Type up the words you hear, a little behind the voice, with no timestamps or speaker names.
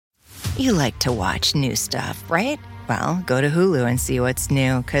You like to watch new stuff, right? Well, go to Hulu and see what's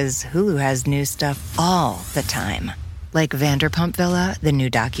new, because Hulu has new stuff all the time. Like Vanderpump Villa, the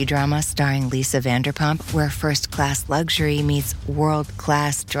new docudrama starring Lisa Vanderpump, where first-class luxury meets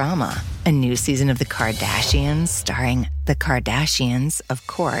world-class drama. A new season of The Kardashians starring The Kardashians, of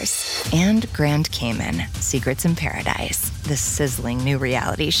course. And Grand Cayman, Secrets in Paradise, the sizzling new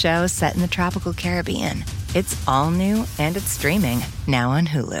reality show set in the tropical Caribbean. It's all new and it's streaming now on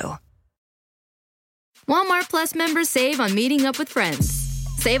Hulu. Walmart Plus members save on meeting up with friends.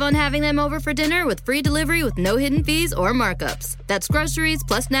 Save on having them over for dinner with free delivery with no hidden fees or markups. That's groceries,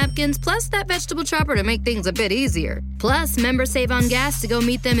 plus napkins, plus that vegetable chopper to make things a bit easier. Plus, members save on gas to go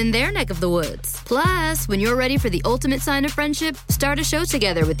meet them in their neck of the woods. Plus, when you're ready for the ultimate sign of friendship, start a show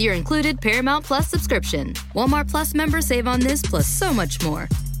together with your included Paramount Plus subscription. Walmart Plus members save on this plus so much more.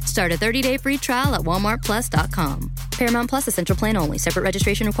 Start a 30-day free trial at walmartplus.com. Paramount Plus Essential Plan only. Separate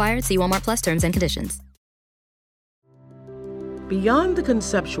registration required. See Walmart Plus terms and conditions. Beyond the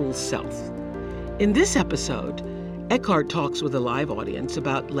conceptual self. In this episode, Eckhart talks with a live audience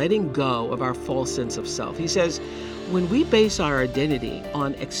about letting go of our false sense of self. He says, when we base our identity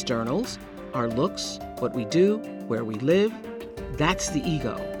on externals, our looks, what we do, where we live, that's the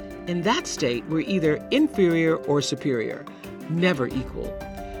ego. In that state, we're either inferior or superior, never equal.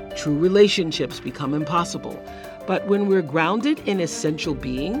 True relationships become impossible. But when we're grounded in essential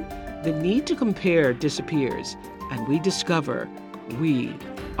being, the need to compare disappears, and we discover we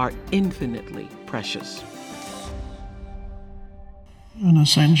are infinitely precious. An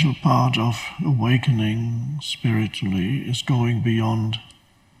essential part of awakening spiritually is going beyond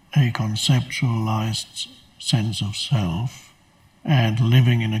a conceptualized sense of self and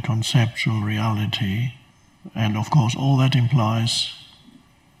living in a conceptual reality. And of course, all that implies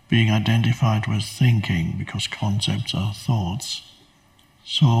being identified with thinking, because concepts are thoughts.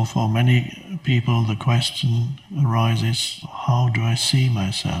 So for many people, the question arises, how do I see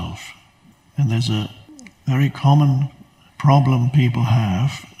myself? And there's a very common problem people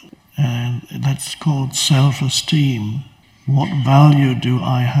have, and that's called self-esteem. What value do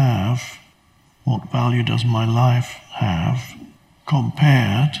I have? What value does my life have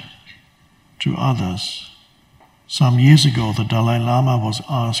compared to others? Some years ago, the Dalai Lama was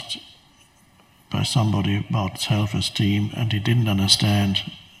asked by somebody about self-esteem, and he didn't understand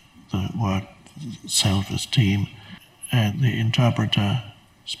the word self-esteem. And the interpreter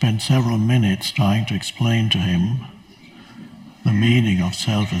spent several minutes trying to explain to him the meaning of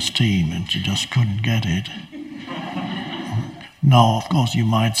self-esteem, and she just couldn't get it. Now, of course, you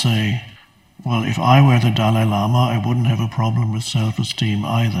might say, well, if I were the Dalai Lama, I wouldn't have a problem with self-esteem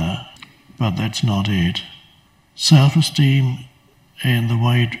either. But that's not it. Self-esteem, in the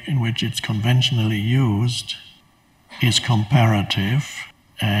way in which it's conventionally used, is comparative,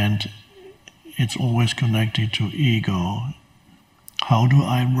 and it's always connected to ego. How do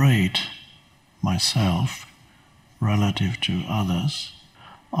I rate myself relative to others,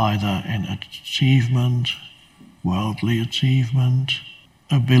 either in achievement, worldly achievement,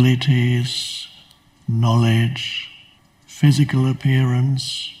 abilities, knowledge, physical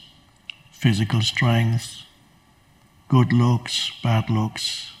appearance, physical strength, good looks, bad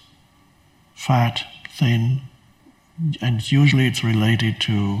looks, fat, thin, and usually it's related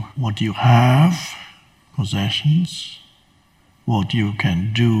to what you have, possessions, what you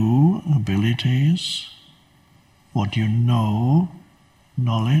can do, abilities, what you know,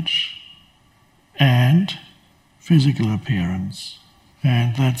 knowledge, and physical appearance.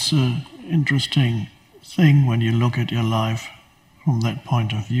 And that's an interesting thing when you look at your life from that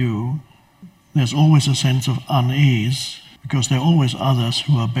point of view. There's always a sense of unease, because there are always others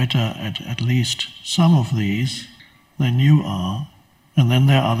who are better at least some of these than you are, and then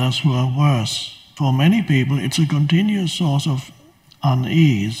there are others who are worse. For many people, it's a continuous source of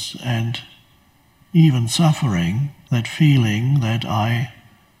unease and even suffering, that feeling that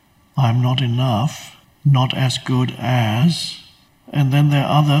I'm not enough, not as good as, and then there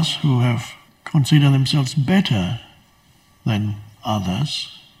are others who have considered themselves better than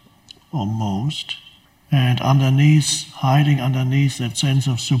others, or most, and hiding underneath that sense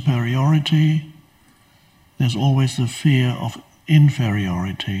of superiority, there's always the fear of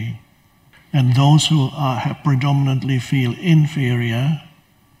inferiority. And those who predominantly feel inferior,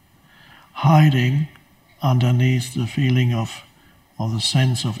 hiding underneath the feeling of the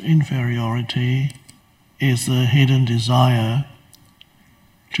sense of inferiority, is the hidden desire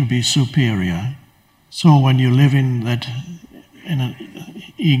to be superior. So when you live in an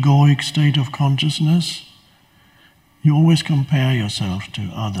egoic state of consciousness, you always compare yourself to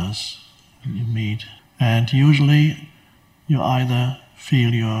others you meet. And usually you either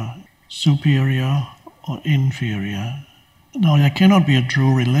feel you're superior or inferior. Now, there cannot be a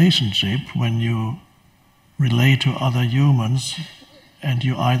true relationship when you relate to other humans and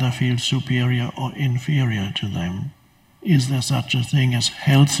you either feel superior or inferior to them. Is there such a thing as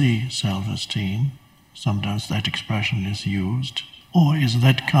healthy self-esteem? Sometimes that expression is used. Or is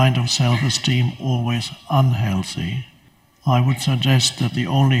that kind of self-esteem always unhealthy? I would suggest that the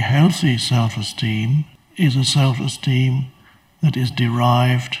only healthy self-esteem is a self-esteem that is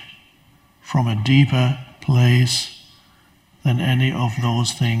derived from a deeper place than any of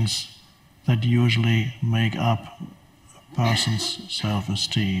those things that usually make up a person's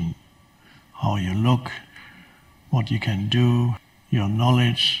self-esteem. How you look, what you can do, your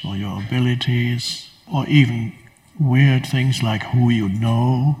knowledge or your abilities, or even weird things like who you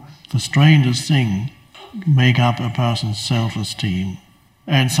know. The strangest thing make up a person's self-esteem.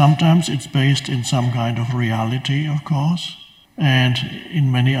 And sometimes it's based in some kind of reality, of course, and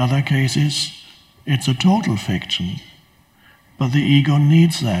in many other cases it's a total fiction. But the ego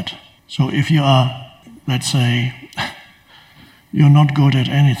needs that. So if you are, let's say, you're not good at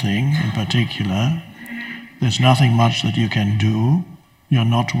anything in particular, there's nothing much that you can do, you're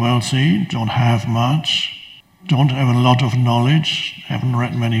not wealthy, don't have much, don't have a lot of knowledge, haven't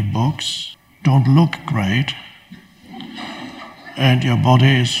read many books, don't look great, and your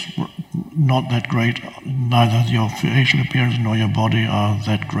body is not that great, neither your facial appearance nor your body are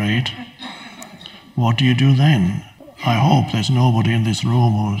that great, what do you do then? I hope there's nobody in this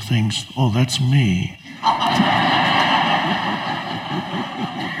room who thinks, oh, that's me.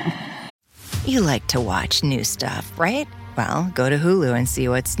 You like to watch new stuff, right? Well, go to Hulu and see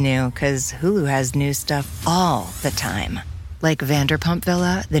what's new, because Hulu has new stuff all the time. Like Vanderpump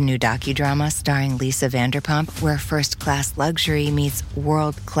Villa, the new docudrama starring Lisa Vanderpump, where first-class luxury meets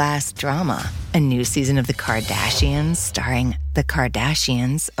world-class drama. A new season of The Kardashians starring The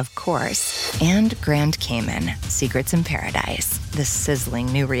Kardashians, of course. And Grand Cayman, Secrets in Paradise, the sizzling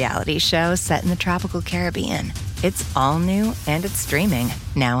new reality show set in the tropical Caribbean. It's all new and it's streaming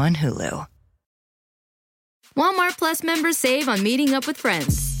now on Hulu. Walmart Plus members save on meeting up with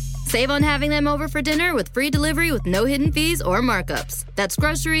friends. Save on having them over for dinner with free delivery with no hidden fees or markups. That's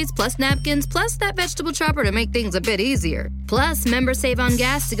groceries plus napkins plus that vegetable chopper to make things a bit easier. Plus, members save on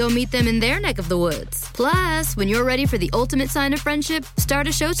gas to go meet them in their neck of the woods. Plus, when you're ready for the ultimate sign of friendship, start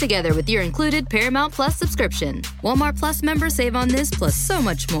a show together with your included Paramount Plus subscription. Walmart Plus members save on this plus so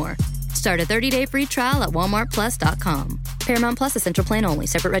much more. Start a 30-day free trial at walmartplus.com. Paramount Plus Essential Plan only.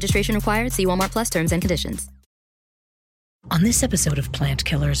 Separate registration required. See Walmart Plus terms and conditions. On this episode of Plant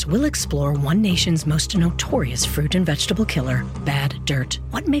Killers, we'll explore one nation's most notorious fruit and vegetable killer, bad dirt.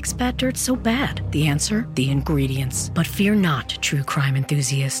 What makes bad dirt so bad? The answer? The ingredients. But fear not, true crime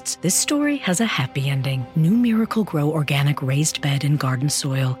enthusiasts. This story has a happy ending. New Miracle-Gro organic raised bed and garden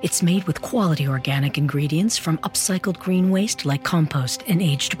soil. It's made with quality organic ingredients from upcycled green waste like compost and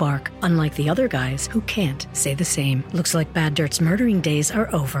aged bark. Unlike the other guys who can't say the same. Looks like bad dirt's murdering days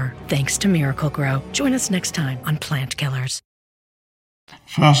are over, thanks to Miracle-Gro. Join us next time on Plant Killers.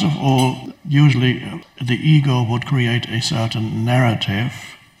 First of all, usually the ego would create a certain narrative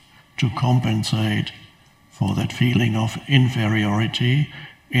to compensate for that feeling of inferiority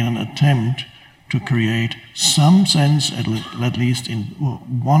in an attempt to create some sense, at least in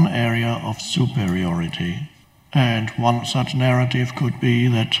one area, of superiority. And one such narrative could be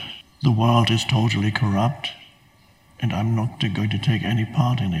that the world is totally corrupt and I'm not going to take any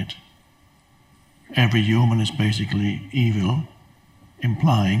part in it. Every human is basically evil,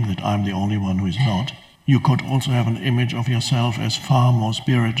 implying that I'm the only one who is not. You could also have an image of yourself as far more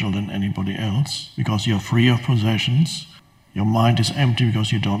spiritual than anybody else, because you're free of possessions, your mind is empty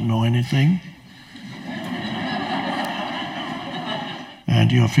because you don't know anything,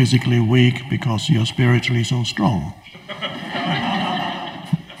 and you're physically weak because you're spiritually so strong.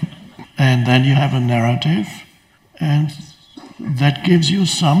 And then you have a narrative, and that gives you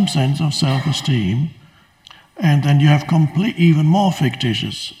some sense of self-esteem. And then you have even more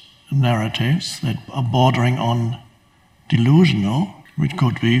fictitious narratives that are bordering on delusional, which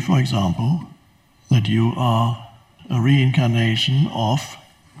could be, for example, that you are a reincarnation of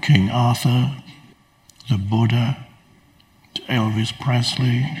King Arthur, the Buddha, Elvis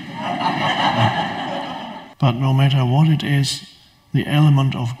Presley. But no matter what it is, the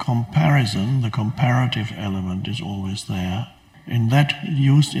element of comparison, the comparative element, is always there.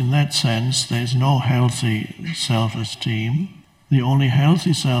 Used in that sense, there is no healthy self-esteem. The only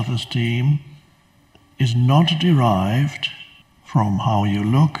healthy self-esteem is not derived from how you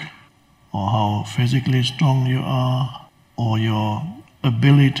look, or how physically strong you are, or your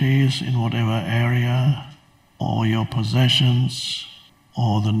abilities in whatever area, or your possessions,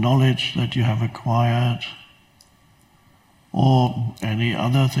 or the knowledge that you have acquired, or any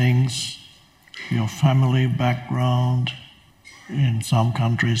other things, your family background. In some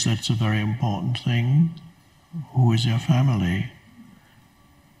countries that's a very important thing. Who is your family?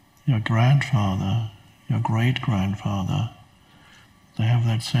 Your grandfather, your great-grandfather. They have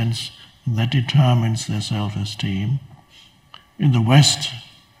that sense, and that determines their self-esteem. In the West,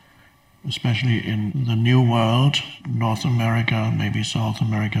 especially in the New World, North America, maybe South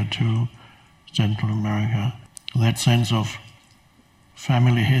America too, Central America, that sense of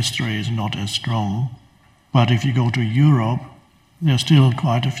family history is not as strong. But if you go to Europe, there are still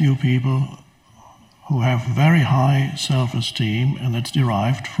quite a few people who have very high self-esteem, and that's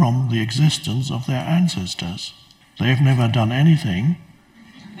derived from the existence of their ancestors. They've never done anything,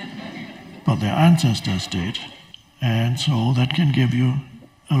 but their ancestors did. And so that can give you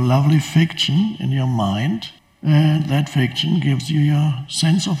a lovely fiction in your mind, and that fiction gives you your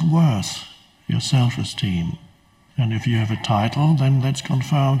sense of worth, your self-esteem. And if you have a title, then that's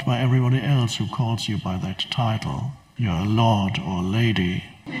confirmed by everybody else who calls you by that title. You're a lord or lady.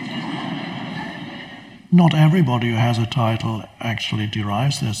 Not everybody who has a title actually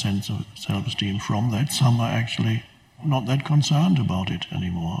derives their sense of self-esteem from that. Some are actually not that concerned about it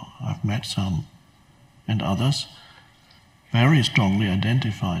anymore. I've met some, and others very strongly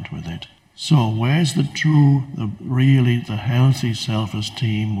identified with it. So where's the true, really the healthy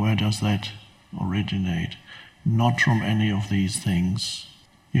self-esteem? Where does that originate? Not from any of these things.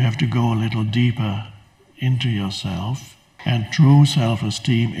 You have to go a little deeper into yourself, and true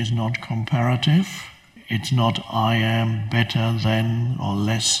self-esteem is not comparative. It's not I am better than or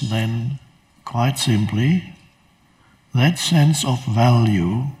less than. Quite simply, that sense of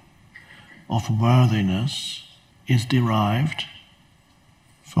value, of worthiness, is derived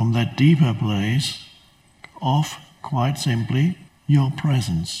from that deeper place of, quite simply, your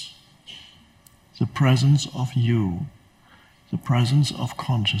presence. The presence of you, the presence of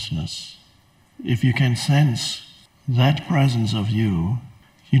consciousness. If you can sense that presence of you,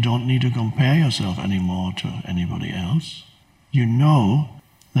 you don't need to compare yourself anymore to anybody else. You know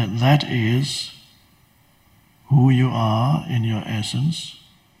that that is who you are in your essence,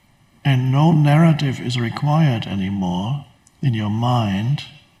 and no narrative is required anymore in your mind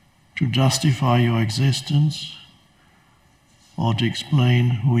to justify your existence or to explain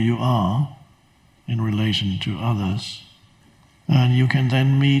who you are in relation to others. And you can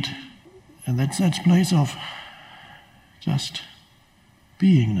then meet, and that's that place of just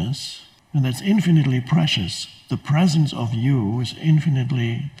beingness, and that's infinitely precious. The presence of you is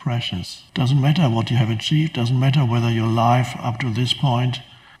infinitely precious. Doesn't matter what you have achieved, doesn't matter whether your life up to this point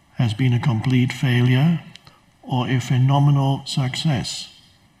has been a complete failure or a phenomenal success.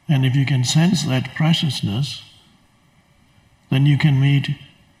 And if you can sense that preciousness, then you can meet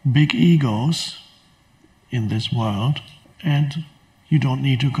big egos in this world, and you don't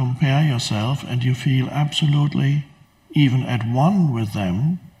need to compare yourself, and you feel absolutely even at one with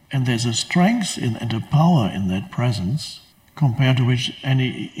them, and there's a strength and a power in that presence compared to which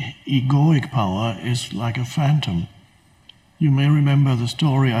any egoic power is like a phantom. You may remember the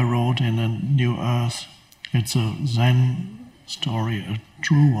story I wrote in A New Earth. It's a Zen story, a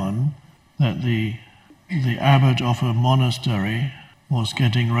true one, that the abbot of a monastery was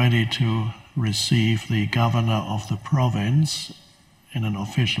getting ready to receive the governor of the province in an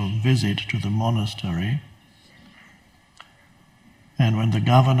official visit to the monastery. And when the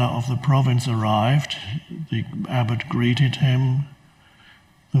governor of the province arrived, the abbot greeted him.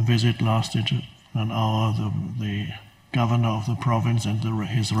 The visit lasted an hour. The governor of the province and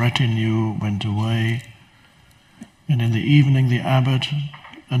his retinue went away. And in the evening, the abbot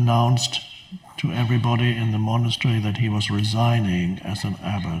announced to everybody in the monastery that he was resigning as an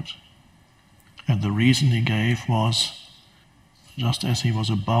abbot. And the reason he gave was, just as he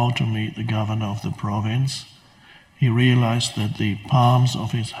was about to meet the governor of the province, he realized that the palms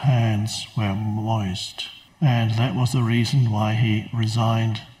of his hands were moist. And that was the reason why he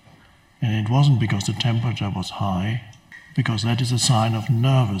resigned. And it wasn't because the temperature was high, because that is a sign of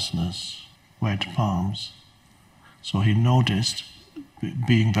nervousness, wet palms. So he noticed,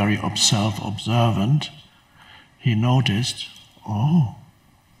 being very self-observant, he noticed, oh,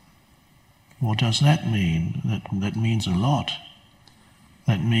 what does that mean? That means a lot.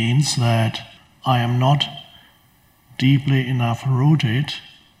 That means that I am not deeply enough rooted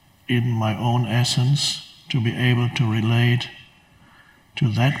in my own essence to be able to relate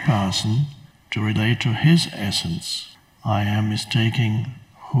to that person, to relate to his essence. I am mistaking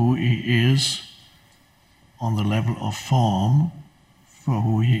who he is on the level of form for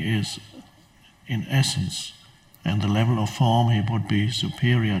who he is in essence. and the level of form he would be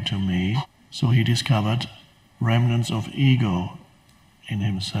superior to me. So he discovered remnants of ego in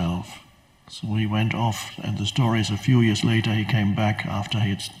himself. So he went off, and the story is a few years later he came back after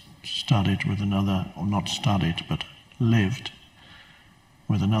he had studied with another, or not studied, but lived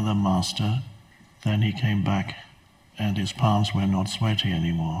with another master. Then he came back and his palms were not sweaty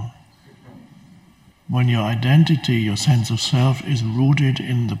anymore. When your identity, your sense of self is rooted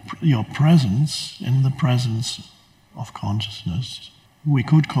in your presence, in the presence of consciousness, we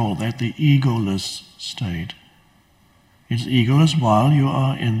could call that the egoless state. It's egoless while you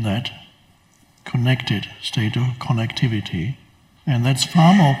are in that connected state of connectivity, and that's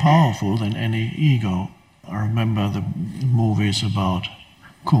far more powerful than any ego. I remember the movies about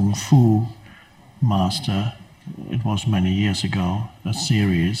Kung Fu Master. It was many years ago, a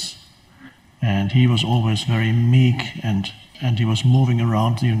series, and he was always very meek, and he was moving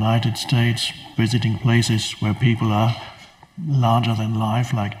around the United States, visiting places where people are larger than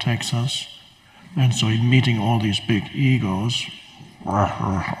life, like Texas, and so he's meeting all these big egos,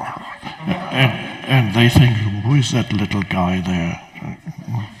 and they think, who is that little guy there?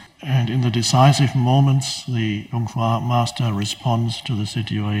 And in the decisive moments, the Kung Fu master responds to the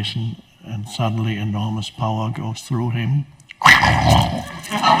situation, and suddenly enormous power goes through him.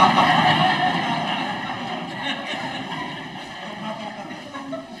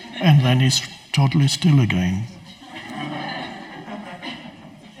 And then he's totally still again.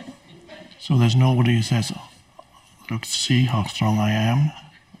 So there's nobody who says, look, see how strong I am?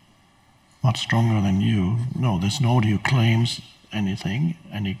 Much stronger than you. No, there's nobody who claims anything,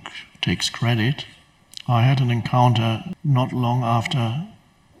 and he takes credit. I had an encounter not long after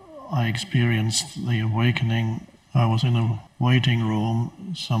I experienced the awakening. I was in a waiting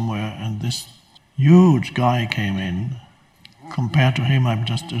room somewhere, and this huge guy came in. Compared to him, I'm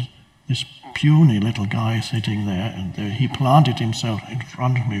just this puny little guy sitting there, and he planted himself in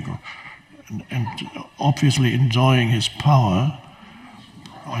front of me, and obviously enjoying his power.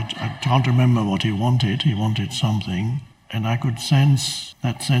 I can't remember what he wanted. He wanted something, and I could sense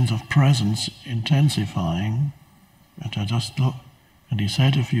that sense of presence intensifying. And I just looked, and he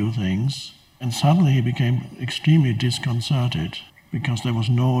said a few things, and suddenly he became extremely disconcerted, because there was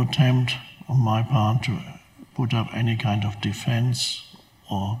no attempt on my part to put up any kind of defense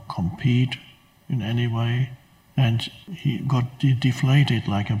or compete in any way. And he got deflated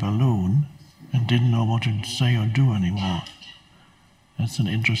like a balloon and didn't know what to say or do anymore. That's an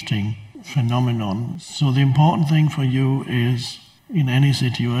interesting phenomenon. So the important thing for you is, in any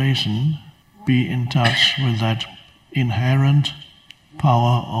situation, be in touch with that inherent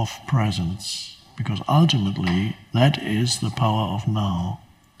power of presence, because ultimately that is the power of now.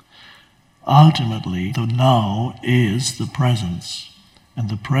 Ultimately, the now is the presence, and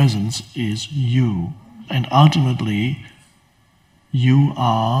the presence is you. And ultimately, you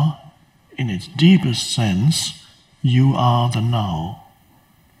are, in its deepest sense, you are the now,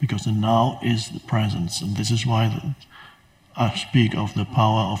 because the now is the presence. And this is why I speak of the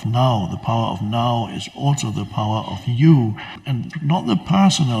power of now. The power of now is also the power of you, and not the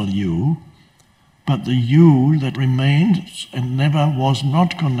personal you, but the you that remains and never was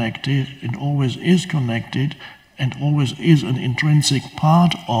not connected and always is connected and always is an intrinsic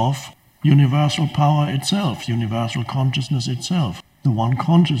part of universal power itself, universal consciousness itself, the one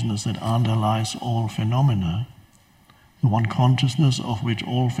consciousness that underlies all phenomena, the one consciousness of which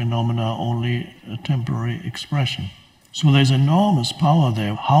all phenomena are only a temporary expression. So there's enormous power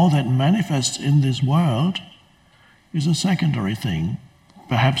there. How that manifests in this world is a secondary thing.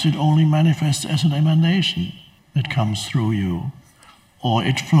 Perhaps it only manifests as an emanation that comes through you, or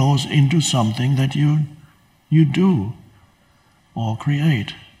it flows into something that you do or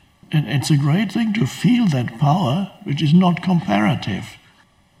create. And it's a great thing to feel that power, which is not comparative,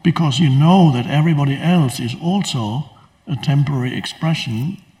 because you know that everybody else is also a temporary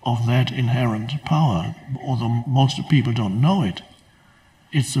expression of that inherent power, although most people don't know it.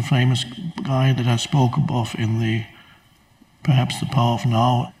 It's the famous guy that I spoke of in perhaps the power of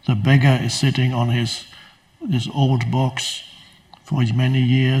now. The beggar is sitting on this old box for many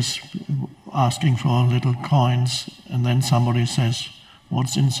years, asking for little coins, and then somebody says,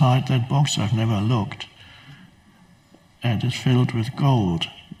 "What's inside that box? I've never looked." And it's filled with gold.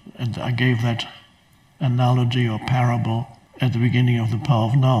 And I gave that analogy or parable at the beginning of the power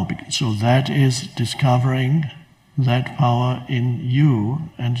of now. So that is discovering that power in you.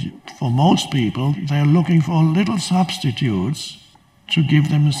 And for most people, they're looking for little substitutes to give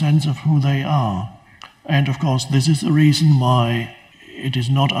them a sense of who they are. And of course, this is the reason why it is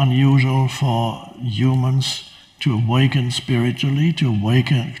not unusual for humans to awaken spiritually, to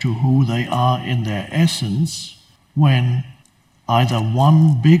awaken to who they are in their essence, when either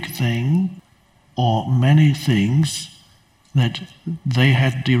one big thing or many things that they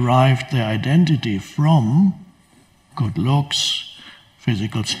had derived their identity from, good looks,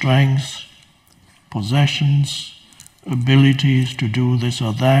 physical strength, possessions, abilities to do this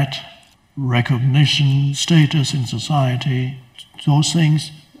or that, recognition, status in society, those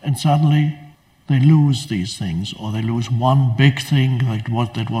things, and suddenly they lose these things, or they lose one big thing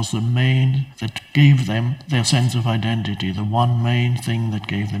that was the main, that gave them their sense of identity, the one main thing that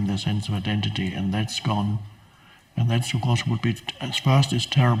gave them their sense of identity, and that's gone. And that's, of course, would be, at first, is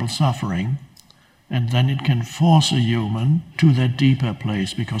terrible suffering, and then it can force a human to that deeper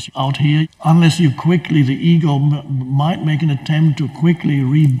place, because out here, unless you quickly, the ego might make an attempt to quickly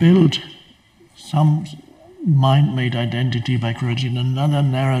rebuild some mind-made identity by creating another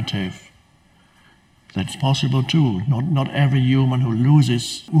narrative. That's possible too. Not every human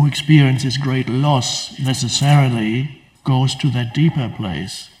who experiences great loss necessarily goes to that deeper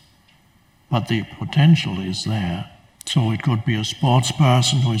place. But the potential is there. So it could be a sports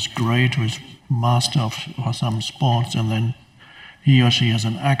person who is great, who is master of some sports, and then he or she has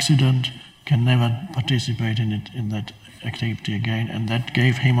an accident, can never participate in that activity again, and that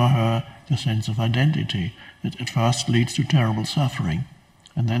gave him or her the sense of identity. It at first leads to terrible suffering.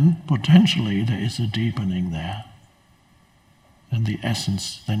 And then potentially there is a deepening there. And the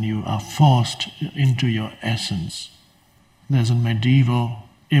essence, then you are forced into your essence. There's a medieval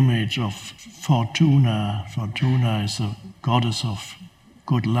image of Fortuna. Fortuna is the goddess of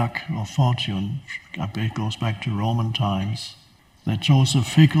good luck or fortune. It goes back to Roman times. That shows the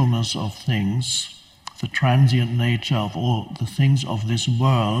fickleness of things, the transient nature of all the things of this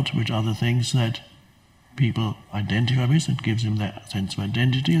world, which are the things that people identify with. It gives them their sense of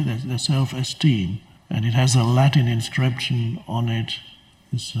identity, their self-esteem. And it has a Latin inscription on it.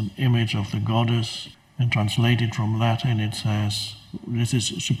 It's an image of the goddess, and translated from Latin it says, this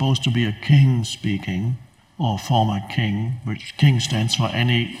is supposed to be a king speaking, or former king, which king stands for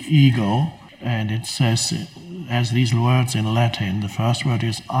any ego, and it says, it has these words in Latin. The first word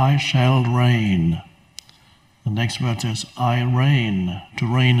is, I shall reign. The next word says, I reign,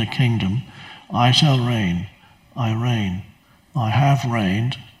 to reign a kingdom. I shall reign, I reign, I have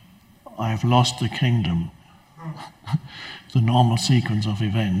reigned, I have lost the kingdom. The normal sequence of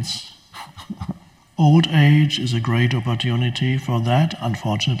events. Old age is a great opportunity for that,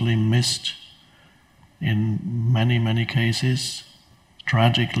 unfortunately missed in many, many cases,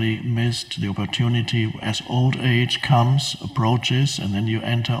 tragically missed the opportunity as old age comes, approaches, and then you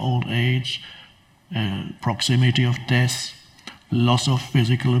enter old age, proximity of death, loss of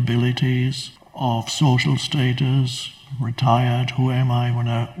physical abilities, of social status, retired, who am I when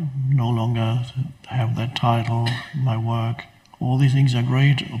I no longer have that title, my work. All these things are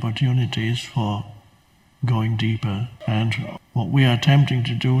great opportunities for going deeper. And what we are attempting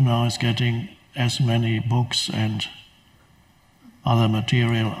to do now is getting as many books and other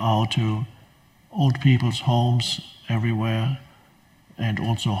material out to old people's homes everywhere, and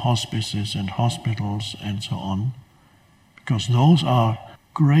also hospices and hospitals and so on, because those are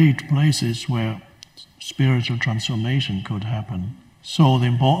great places where spiritual transformation could happen. So the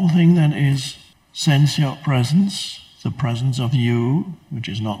important thing then is sense your presence, the presence of you, which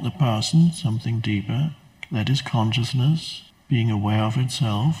is not the person, something deeper. That is consciousness, being aware of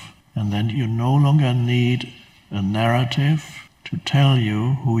itself. And then you no longer need a narrative to tell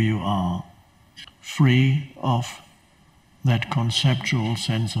you who you are, free of that conceptual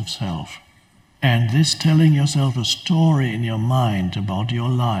sense of self. And this telling yourself a story in your mind about your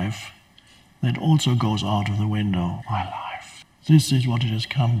life, that also goes out of the window. My life. This is what it has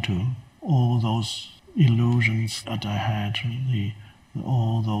come to. All those illusions that I had,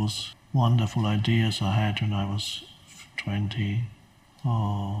 all those wonderful ideas I had when I was 20.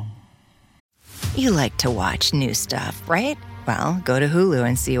 Oh. You like to watch new stuff, right? Well, go to Hulu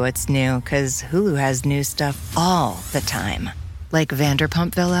and see what's new, because Hulu has new stuff all the time. Like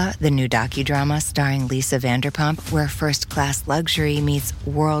Vanderpump Villa, the new docudrama starring Lisa Vanderpump, where first-class luxury meets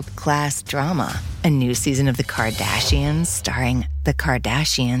world-class drama. A new season of The Kardashians starring The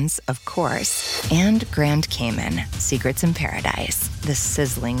Kardashians, of course. And Grand Cayman, Secrets in Paradise, the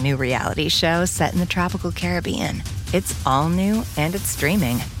sizzling new reality show set in the tropical Caribbean. It's all new, and it's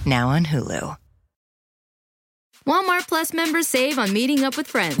streaming now on Hulu. Walmart Plus members save on meeting up with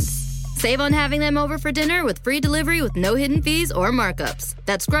friends. Save on having them over for dinner with free delivery with no hidden fees or markups.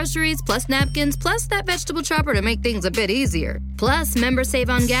 That's groceries plus napkins plus that vegetable chopper to make things a bit easier. Plus, members save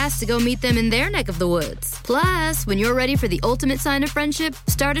on gas to go meet them in their neck of the woods. Plus, when you're ready for the ultimate sign of friendship,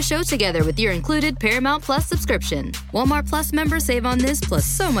 start a show together with your included Paramount Plus subscription. Walmart Plus members save on this plus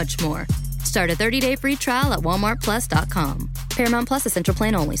so much more. Start a 30-day free trial at walmartplus.com. Paramount Plus Essential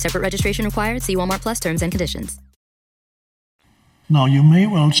Plan only. Separate registration required. See Walmart Plus terms and conditions. Now, you may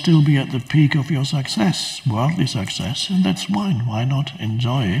well still be at the peak of your success, worldly success, and that's fine. Why not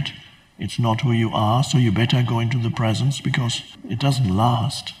enjoy it? It's not who you are, so you better go into the presence because it doesn't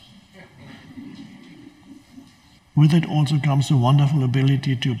last. With it also comes the wonderful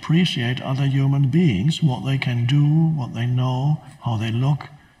ability to appreciate other human beings, what they can do, what they know, how they look,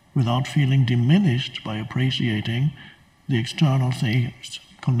 without feeling diminished by appreciating the external things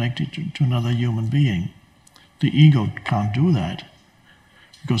connected to another human being. The ego can't do that.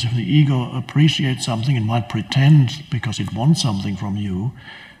 Because if the ego appreciates something, it might pretend because it wants something from you,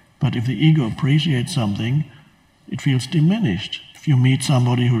 but if the ego appreciates something, it feels diminished. If you meet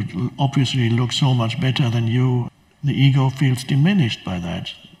somebody who obviously looks so much better than you, the ego feels diminished by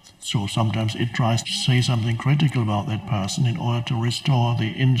that. So sometimes it tries to say something critical about that person in order to restore the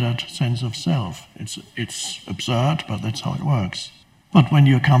injured sense of self. It's absurd, but that's how it works. But when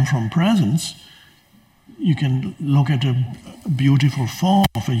you come from presence, you can look at a beautiful form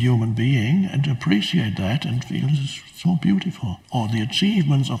of a human being and appreciate that and feel it's so beautiful. Or the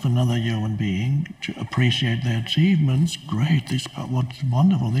achievements of another human being, to appreciate their achievements. Great, what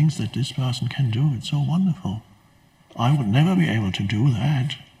wonderful things that this person can do. It's so wonderful. I would never be able to do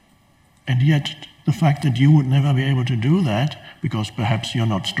that. And yet, the fact that you would never be able to do that, because perhaps you're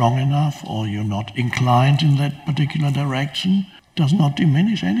not strong enough or you're not inclined in that particular direction, does not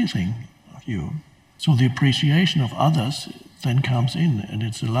diminish anything of you. So the appreciation of others then comes in, and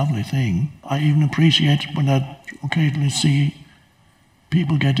it's a lovely thing. I even appreciate when I occasionally see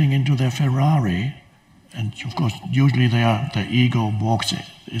people getting into their Ferrari, and of course usually their ego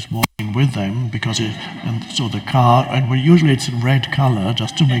is walking with them, and so the car, and usually it's a red color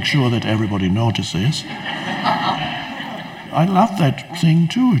just to make sure that everybody notices. I love that thing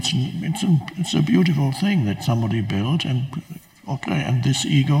too. It's a beautiful thing that somebody built, and okay, and this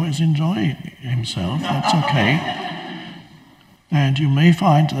ego is enjoying himself. That's okay. And you may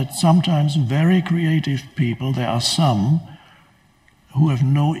find that sometimes very creative people, there are some who have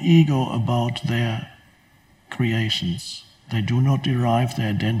no ego about their creations. They do not derive their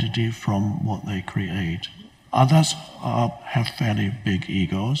identity from what they create. Others have fairly big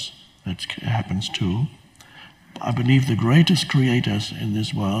egos. That happens too. I believe the greatest creators in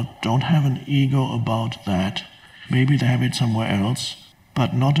this world don't have an ego about that. Maybe they have it somewhere else,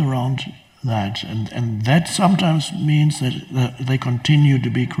 but not around that. And that sometimes means that they continue to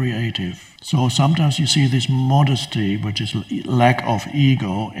be creative. So sometimes you see this modesty, which is lack of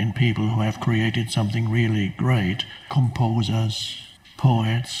ego in people who have created something really great. Composers,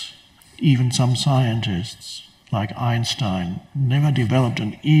 poets, even some scientists, like Einstein, never developed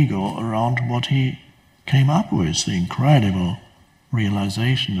an ego around what he came up with, the incredible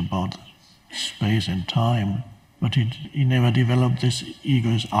realization about space and time. But he never developed this ego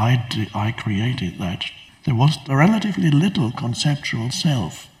as I created that. There was relatively little conceptual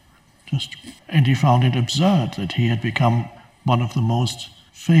self. And he found it absurd that he had become one of the most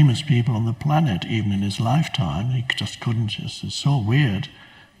famous people on the planet, even in his lifetime. He just couldn't, it's so weird.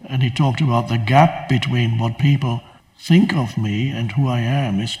 And he talked about the gap between what people think of me and who I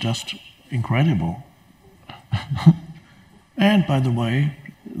am is just incredible. And by the way,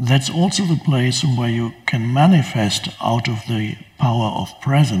 that's also the place where you can manifest out of the power of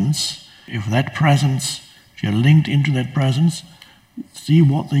presence. If that presence, if you're linked into that presence, see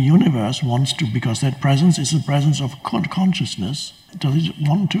what the universe wants to, because that presence is the presence of consciousness. Does it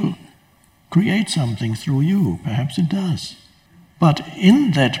want to create something through you? Perhaps it does. But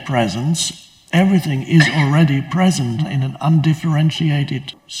in that presence, everything is already present in an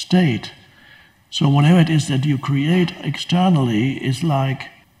undifferentiated state. So whatever it is that you create externally is like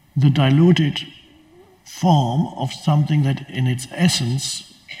the diluted form of something that in its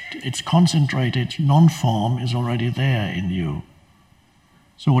essence, its concentrated non-form is already there in you.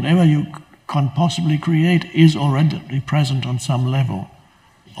 So whatever you can possibly create is already present on some level,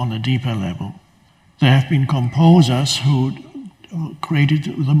 on a deeper level. There have been composers who created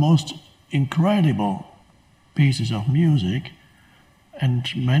the most incredible pieces of music, and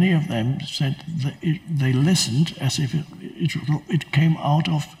many of them said that they listened as if it came out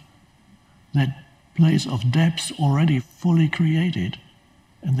of that place of depth already fully created,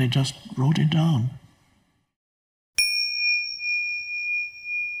 and they just wrote it down.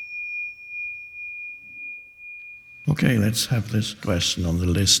 Okay, let's have this question on the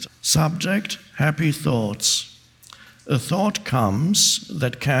list. Subject, happy thoughts. A thought comes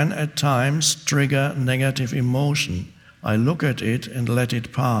that can at times trigger negative emotion. I look at it and let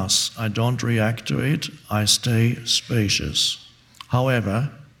it pass. I don't react to it. I stay spacious.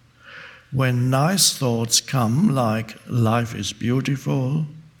 However, When nice thoughts come, like life is beautiful,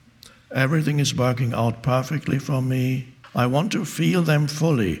 everything is working out perfectly for me, I want to feel them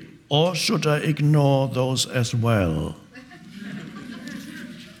fully, or should I ignore those as well?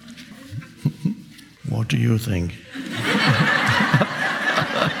 What do you think?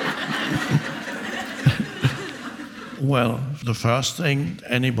 Well, the first thing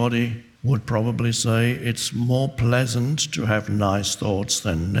anybody would probably say, it's more pleasant to have nice thoughts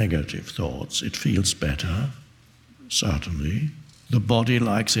than negative thoughts. It feels better, certainly. The body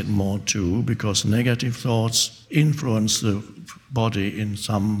likes it more too, because negative thoughts influence the body in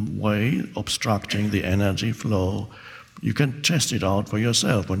some way, obstructing the energy flow. You can test it out for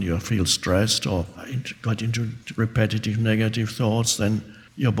yourself. When you feel stressed or got into repetitive negative thoughts, then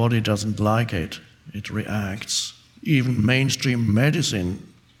your body doesn't like it. It reacts. Even mainstream medicine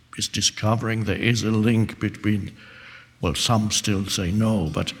is discovering there is a link between, well, some still say no,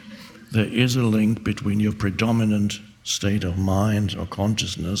 but there is a link between your predominant state of mind or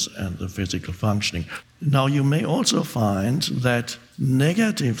consciousness and the physical functioning. Now, you may also find that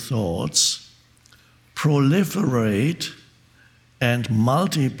negative thoughts proliferate and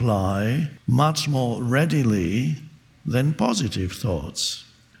multiply much more readily than positive thoughts.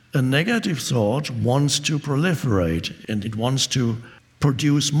 A negative thought wants to proliferate, and it wants to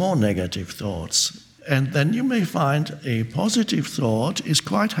produce more negative thoughts. And then you may find a positive thought is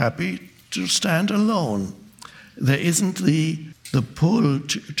quite happy to stand alone. There isn't the pull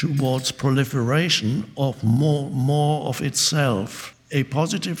towards proliferation of more of itself. A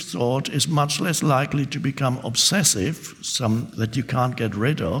positive thought is much less likely to become obsessive, some that you can't get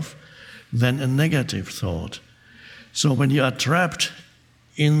rid of, than a negative thought. So when you are trapped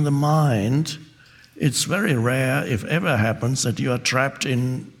in the mind, it's very rare, if ever happens, that you are trapped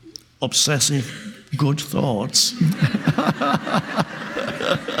in obsessive good thoughts.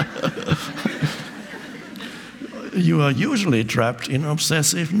 You are usually trapped in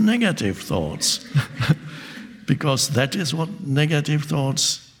obsessive negative thoughts. Because that is what negative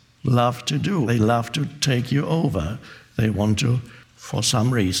thoughts love to do. They love to take you over. They want to, for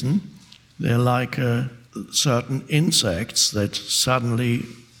some reason, they're like certain insects that suddenly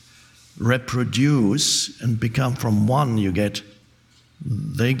reproduce and become from one.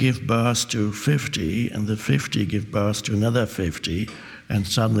 They give birth to 50, and the 50 give birth to another 50, and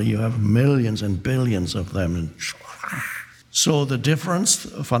suddenly you have millions and billions of them. So the difference,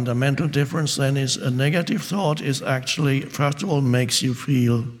 a fundamental difference then, is a negative thought is actually, first of all, makes you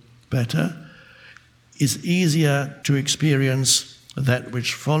feel better, is easier to experience that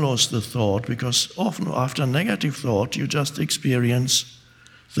which follows the thought, because often after a negative thought, you just experience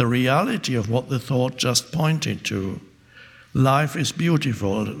the reality of what the thought just pointed to. Life is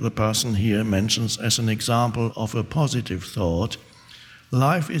beautiful, the person here mentions as an example of a positive thought.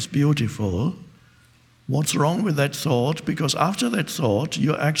 Life is beautiful. What's wrong with that thought? Because after that thought,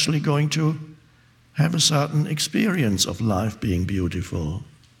 you're actually going to have a certain experience of life being beautiful.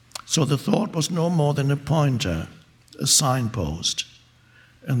 So the thought was no more than a pointer, a signpost.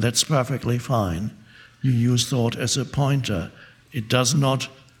 And that's perfectly fine. You use thought as a pointer. It does not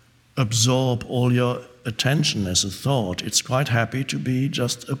absorb all your attention as a thought. It's quite happy to be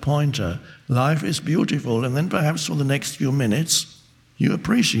just a pointer. Life is beautiful, and then perhaps for the next few minutes, you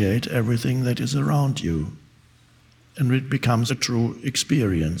appreciate everything that is around you, and it becomes a true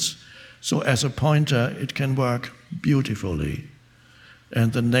experience. So as a pointer, it can work beautifully.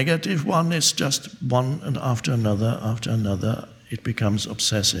 And the negative one is just one and after another, it becomes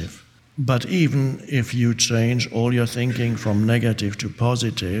obsessive. But even if you change all your thinking from negative to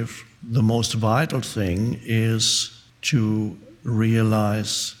positive, the most vital thing is to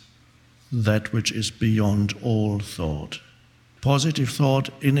realize that which is beyond all thought. Positive thought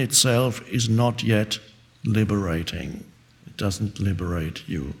in itself is not yet liberating. It doesn't liberate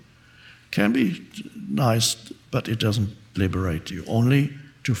you. Can be nice, but it doesn't liberate you. Only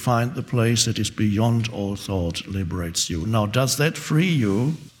to find the place that is beyond all thought liberates you. Now, does that free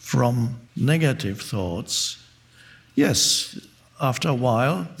you from negative thoughts? Yes. After a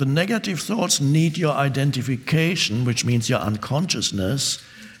while, the negative thoughts need your identification, which means your unconsciousness,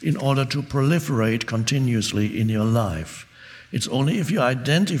 in order to proliferate continuously in your life. It's only if you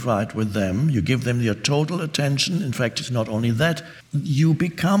identified with them, you give them your total attention. In fact, it's not only that, you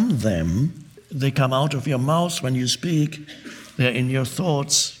become them. They come out of your mouth when you speak. They're in your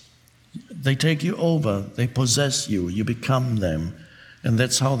thoughts. They take you over. They possess you. You become them. And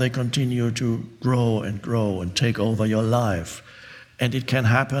that's how they continue to grow and take over your life. And it can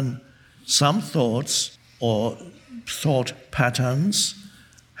happen. Some thoughts or thought patterns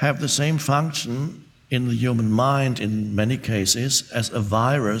have the same function in the human mind in many cases as a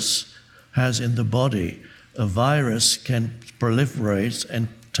virus has in the body. A virus can proliferate and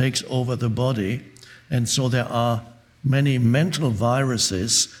takes over the body, and so there are many mental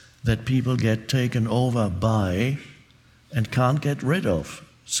viruses that people get taken over by and can't get rid of.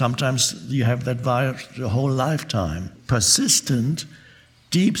 Sometimes you have that virus the whole lifetime. Persistent,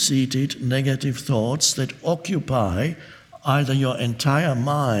 deep-seated negative thoughts that occupy either your entire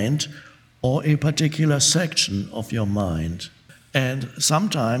mind or a particular section of your mind. And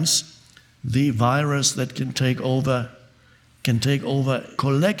sometimes the virus that can take over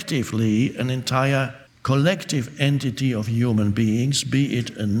collectively an entire collective entity of human beings, be it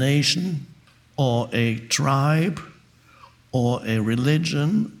a nation or a tribe or a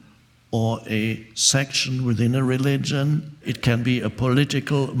religion or a section within a religion. It can be a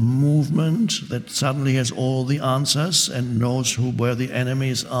political movement that suddenly has all the answers and knows where the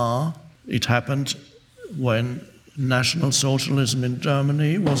enemies are. It happened when National Socialism in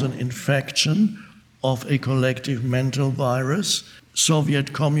Germany was an infection of a collective mental virus.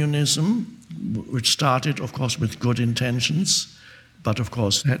 Soviet communism, which started, of course, with good intentions, but of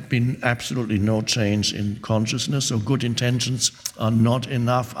course had been absolutely no change in consciousness. So good intentions are not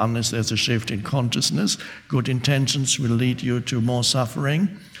enough unless there's a shift in consciousness. Good intentions will lead you to more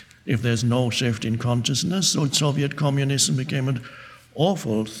suffering if there's no shift in consciousness. So Soviet communism became an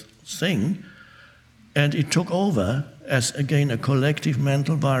awful thing, and it took over as, again, a collective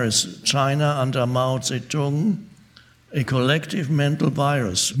mental virus. China under Mao Zedong, a collective mental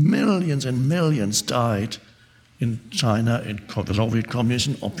virus. Millions and millions died in China, in Soviet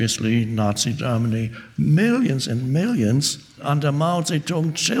communism, obviously Nazi Germany. Millions and millions. Under Mao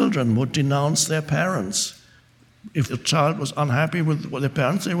Zedong, children would denounce their parents. If the child was unhappy with their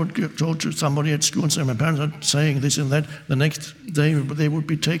parents, they would go to somebody at school and say, my parents are saying this and that. The next day they would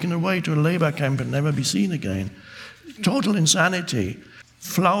be taken away to a labor camp and never be seen again. Total insanity.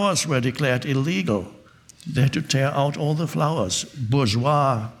 Flowers were declared illegal. They had to tear out all the flowers.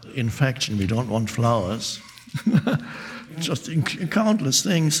 Bourgeois infection, we don't want flowers. Just countless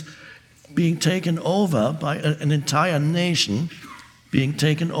things being taken over by an entire nation, being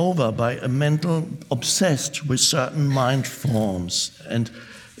taken over by a mental obsessed with certain mind forms. And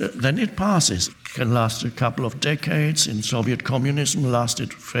then it passes. It can last a couple of decades. In Soviet communism,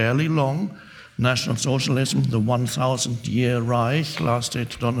 lasted fairly long. National Socialism, the 1,000-year Reich,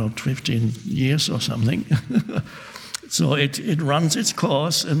 lasted, 15 years or something. So it runs its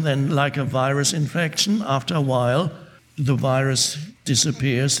course, and then like a virus infection, after a while, the virus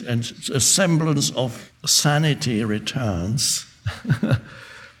disappears and a semblance of sanity returns.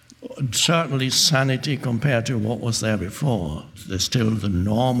 Certainly sanity compared to what was there before. There's still the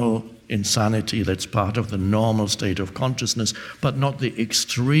normal insanity that's part of the normal state of consciousness, but not the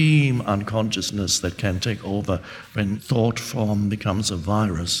extreme unconsciousness that can take over when thought form becomes a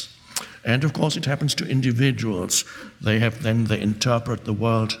virus. And of course it happens to individuals. They interpret the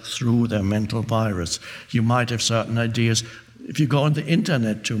world through their mental virus. You might have certain ideas. If you go on the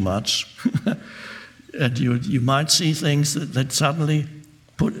internet too much, and you might see things that suddenly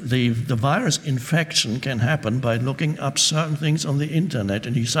the virus infection can happen by looking up certain things on the internet,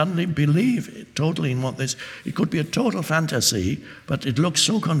 and you suddenly believe totally in what this. It could be a total fantasy, but it looks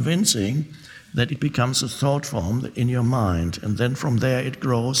so convincing that it becomes a thought form in your mind, and then from there it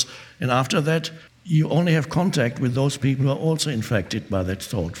grows, and after that you only have contact with those people who are also infected by that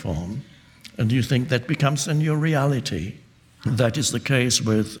thought form, and you think that becomes then your reality. That is the case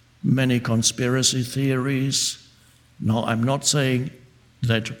with many conspiracy theories. Now, I'm not saying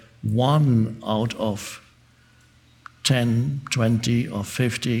that 1 out of 10, 20, or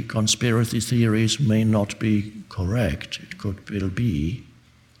 50 conspiracy theories may not be correct. It could well be.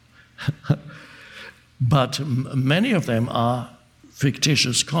 But many of them are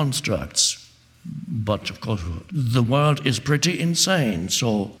fictitious constructs. But of course, the world is pretty insane,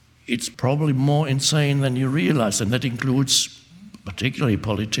 so it's probably more insane than you realize, and that includes particularly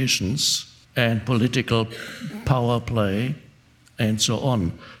politicians and political power play and so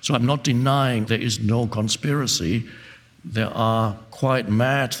on. So I'm not denying there is no conspiracy. There are quite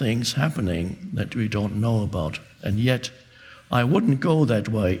mad things happening that we don't know about. And yet, I wouldn't go that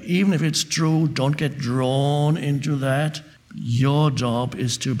way. Even if it's true, don't get drawn into that. Your job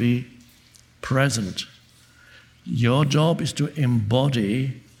is to be present. Your job is to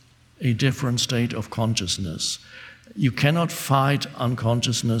embody a different state of consciousness. You cannot fight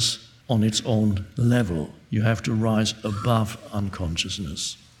unconsciousness on its own level. You have to rise above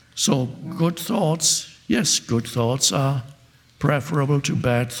unconsciousness. So good thoughts, yes, good thoughts are preferable to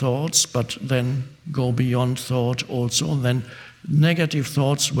bad thoughts, but then go beyond thought also. Then negative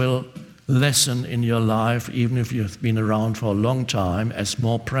thoughts will lesson in your life, even if you've been around for a long time, as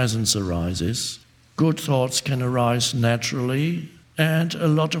more presence arises. Good thoughts can arise naturally, and a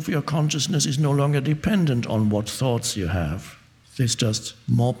lot of your consciousness is no longer dependent on what thoughts you have. There's just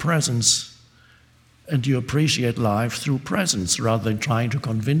more presence, and you appreciate life through presence rather than trying to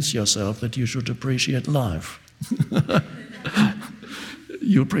convince yourself that you should appreciate life.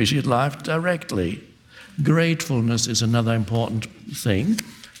 You appreciate life directly. Gratefulness is another important thing.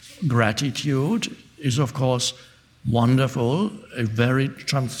 Gratitude is, of course, wonderful, very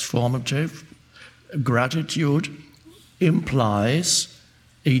transformative. Gratitude implies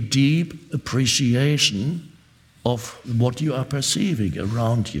a deep appreciation of what you are perceiving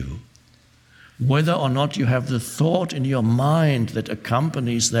around you. Whether or not you have the thought in your mind that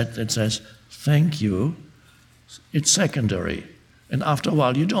accompanies that says, thank you, it's secondary. And after a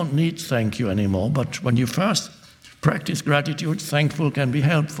while, you don't need thank you anymore, but when you first practice gratitude, thankful can be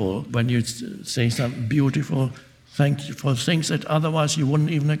helpful. When you say something beautiful, thank you for things that otherwise you wouldn't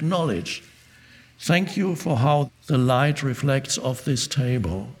even acknowledge. Thank you for how the light reflects off this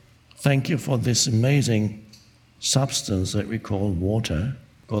table. Thank you for this amazing substance that we call water.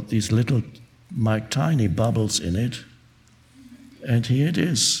 Got these little, tiny bubbles in it. And here it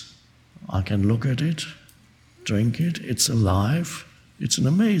is. I can look at it, drink it, it's alive. It's an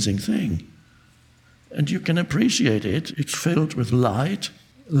amazing thing. And you can appreciate it. It's filled with light,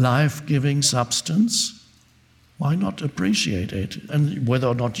 life-giving substance. Why not appreciate it? And whether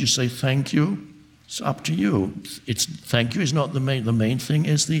or not you say thank you, it's up to you. Thank you is not the main. The main thing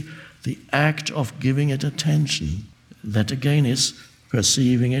is the act of giving it attention. That again is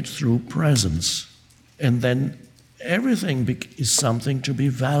perceiving it through presence. And then everything is something to be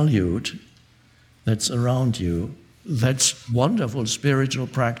valued that's around you. That's wonderful spiritual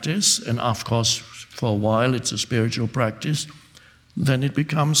practice, and of course, for a while it's a spiritual practice. Then it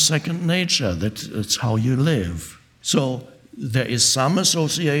becomes second nature. That's how you live. So there is some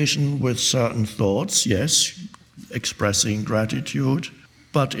association with certain thoughts, yes, expressing gratitude,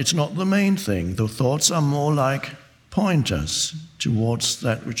 but it's not the main thing. The thoughts are more like pointers towards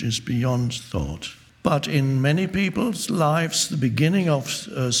that which is beyond thought. But in many people's lives, the beginning of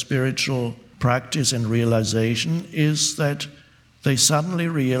spiritual practice and realization is that they suddenly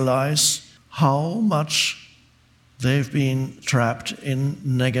realize how much they've been trapped in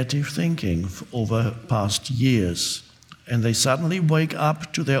negative thinking over past years. And they suddenly wake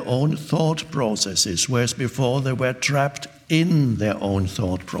up to their own thought processes, whereas before they were trapped in their own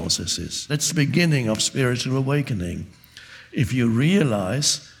thought processes. That's the beginning of spiritual awakening. If you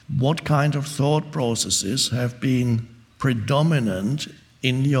realize what kind of thought processes have been predominant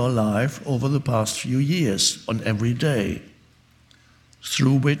in your life over the past few years, on every day,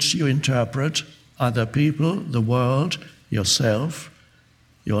 through which you interpret other people, the world, yourself,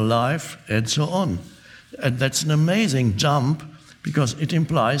 your life, and so on. And that's an amazing jump, because it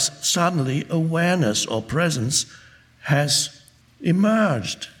implies suddenly awareness or presence has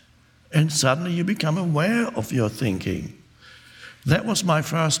emerged, and suddenly you become aware of your thinking. That was my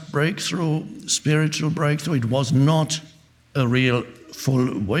first breakthrough, spiritual breakthrough. It was not a real full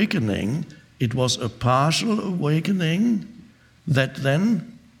awakening. It was a partial awakening that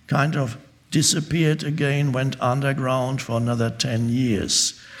then kind of disappeared again, went underground for another 10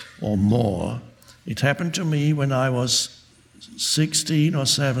 years or more. It happened to me when I was 16 or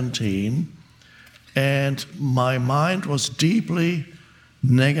 17, and my mind was deeply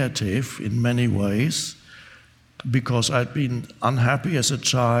negative in many ways because I'd been unhappy as a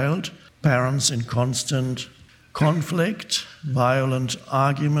child, parents in constant conflict, violent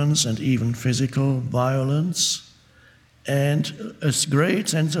arguments, and even physical violence, and a great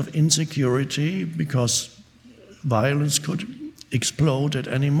sense of insecurity because violence could explode at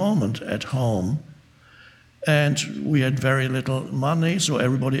any moment at home. And we had very little money, so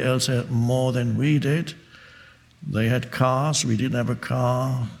everybody else had more than we did. They had cars, we didn't have a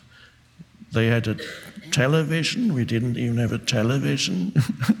car. They had a television, we didn't even have a television.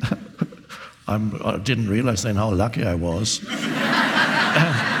 I didn't realize then how lucky I was.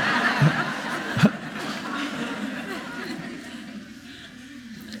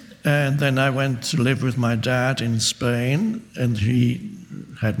 And then I went to live with my dad in Spain, and he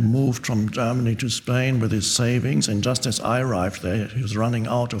had moved from Germany to Spain with his savings, and just as I arrived there, he was running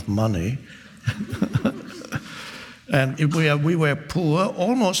out of money. And we were poor,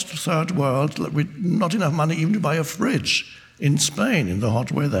 almost third world, with not enough money even to buy a fridge in Spain in the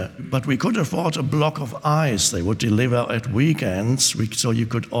hot weather. But we could afford a block of ice. They would deliver at weekends, so you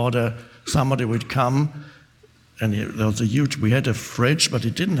could order, somebody would come, and there was we had a fridge, but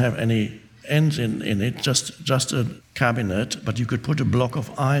it didn't have any end in it, just a cabinet, but you could put a block of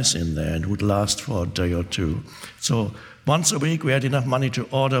ice in there and it would last for a day or two. So once a week we had enough money to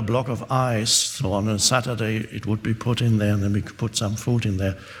order a block of ice, so on a Saturday it would be put in there and then we could put some food in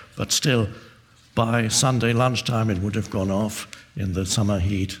there. But still, by Sunday lunchtime it would have gone off in the summer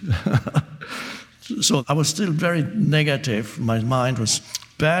heat. So I was still very negative. My mind was,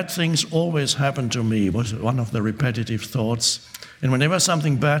 bad things always happen to me, was one of the repetitive thoughts. And whenever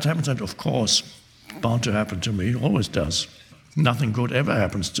something bad happens, and of course, bound to happen to me, it always does. Nothing good ever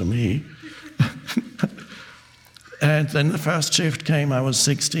happens to me. And then the first shift came, I was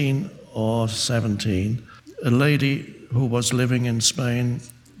 16 or 17. A lady who was living in Spain,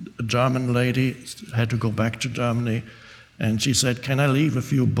 a German lady, had to go back to Germany, and she said, can I leave a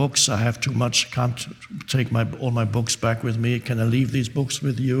few books? I have too much, can't take all my books back with me. Can I leave these books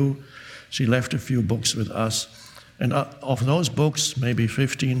with you? She left a few books with us. And of those books, maybe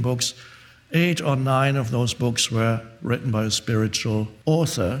 15 books, 8 or 9 of those books were written by a spiritual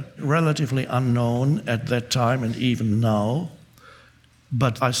author, relatively unknown at that time and even now.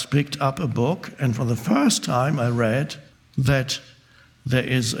 But I picked up a book, and for the first time I read that there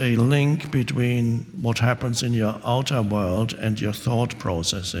is a link between what happens in your outer world and your thought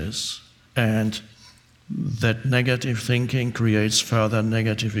processes, and that negative thinking creates further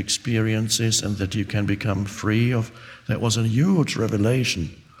negative experiences, and that you can become free of. That was a huge revelation.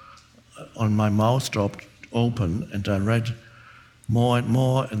 On my mouth dropped open, and I read more and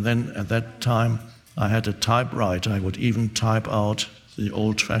more, and then at that time I had a typewriter. I would even type out the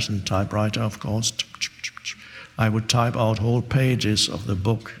old-fashioned typewriter, of course. I would type out whole pages of the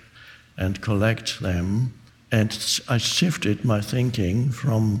book and collect them, and I shifted my thinking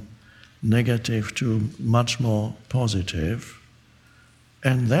from negative to much more positive.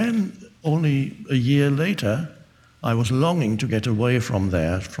 And then, only a year later, I was longing to get away from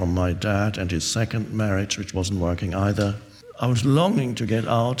there, from my dad and his second marriage, which wasn't working either. I was longing to get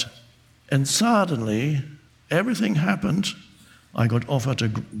out, and suddenly everything happened. I got offered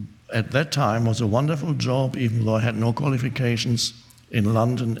at that time was a wonderful job, even though I had no qualifications, in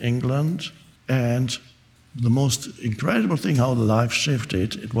London, England. And the most incredible thing how the life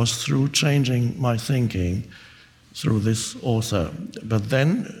shifted, it was through changing my thinking through this author. But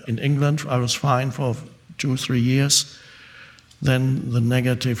then in England, I was fine for 2-3 years. Then the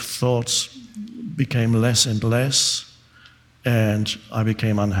negative thoughts became less and less, and I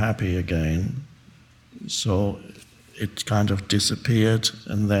became unhappy again. So it kind of disappeared,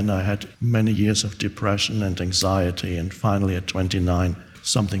 and then I had many years of depression and anxiety, and finally at 29,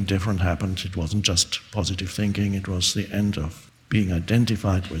 something different happened. It wasn't just positive thinking, it was the end of being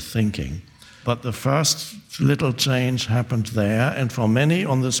identified with thinking. But the first little change happened there, and for many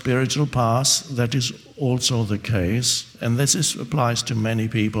on the spiritual path, that is also the case. And this applies to many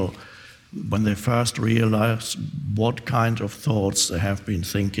people when they first realize what kind of thoughts they have been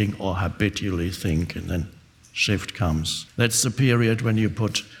thinking or habitually think, and then shift comes. That's the period when you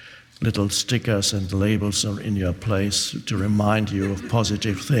put little stickers and labels in your place to remind you of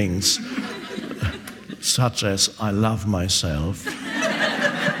positive things, such as, I love myself.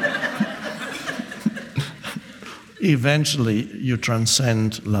 Eventually, you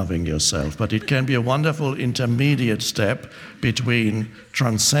transcend loving yourself, but it can be a wonderful intermediate step between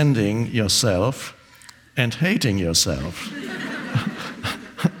transcending yourself and hating yourself.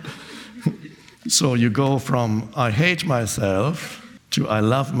 So you go from I hate myself to I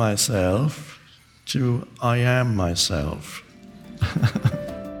love myself to I am myself.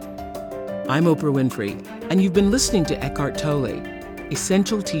 I'm Oprah Winfrey, and you've been listening to Eckhart Tolle,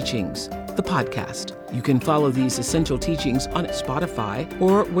 Essential Teachings, the podcast. You can follow these essential teachings on Spotify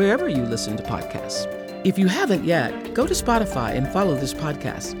or wherever you listen to podcasts. If you haven't yet, go to Spotify and follow this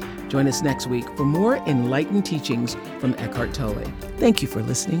podcast. Join us next week for more enlightened teachings from Eckhart Tolle. Thank you for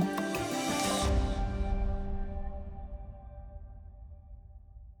listening.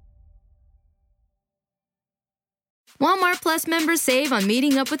 Walmart Plus members save on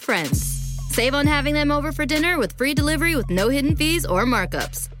meeting up with friends. Save on having them over for dinner with free delivery with no hidden fees or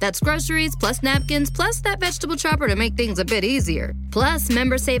markups. That's groceries plus napkins plus that vegetable chopper to make things a bit easier. Plus,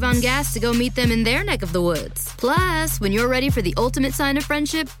 members save on gas to go meet them in their neck of the woods. Plus, when you're ready for the ultimate sign of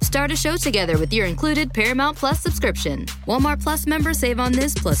friendship, start a show together with your included Paramount Plus subscription. Walmart Plus members save on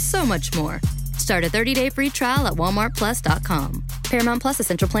this plus so much more. Start a 30-day free trial at walmartplus.com. Paramount Plus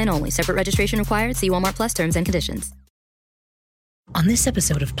Essential Plan only. Separate registration required. See Walmart Plus terms and conditions. On this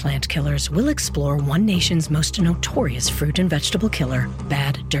episode of Plant Killers, we'll explore one nation's most notorious fruit and vegetable killer,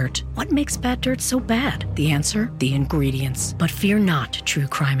 bad dirt. What makes bad dirt so bad? The answer? The ingredients. But fear not, true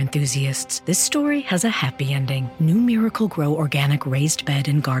crime enthusiasts. This story has a happy ending. New Miracle-Gro organic raised bed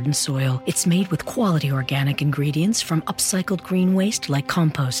and garden soil. It's made with quality organic ingredients from upcycled green waste like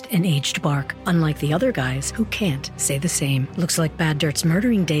compost and aged bark. Unlike the other guys who can't say the same. Looks like bad dirt's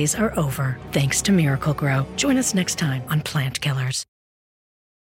murdering days are over, thanks to Miracle-Gro. Join us next time on Plant Killers.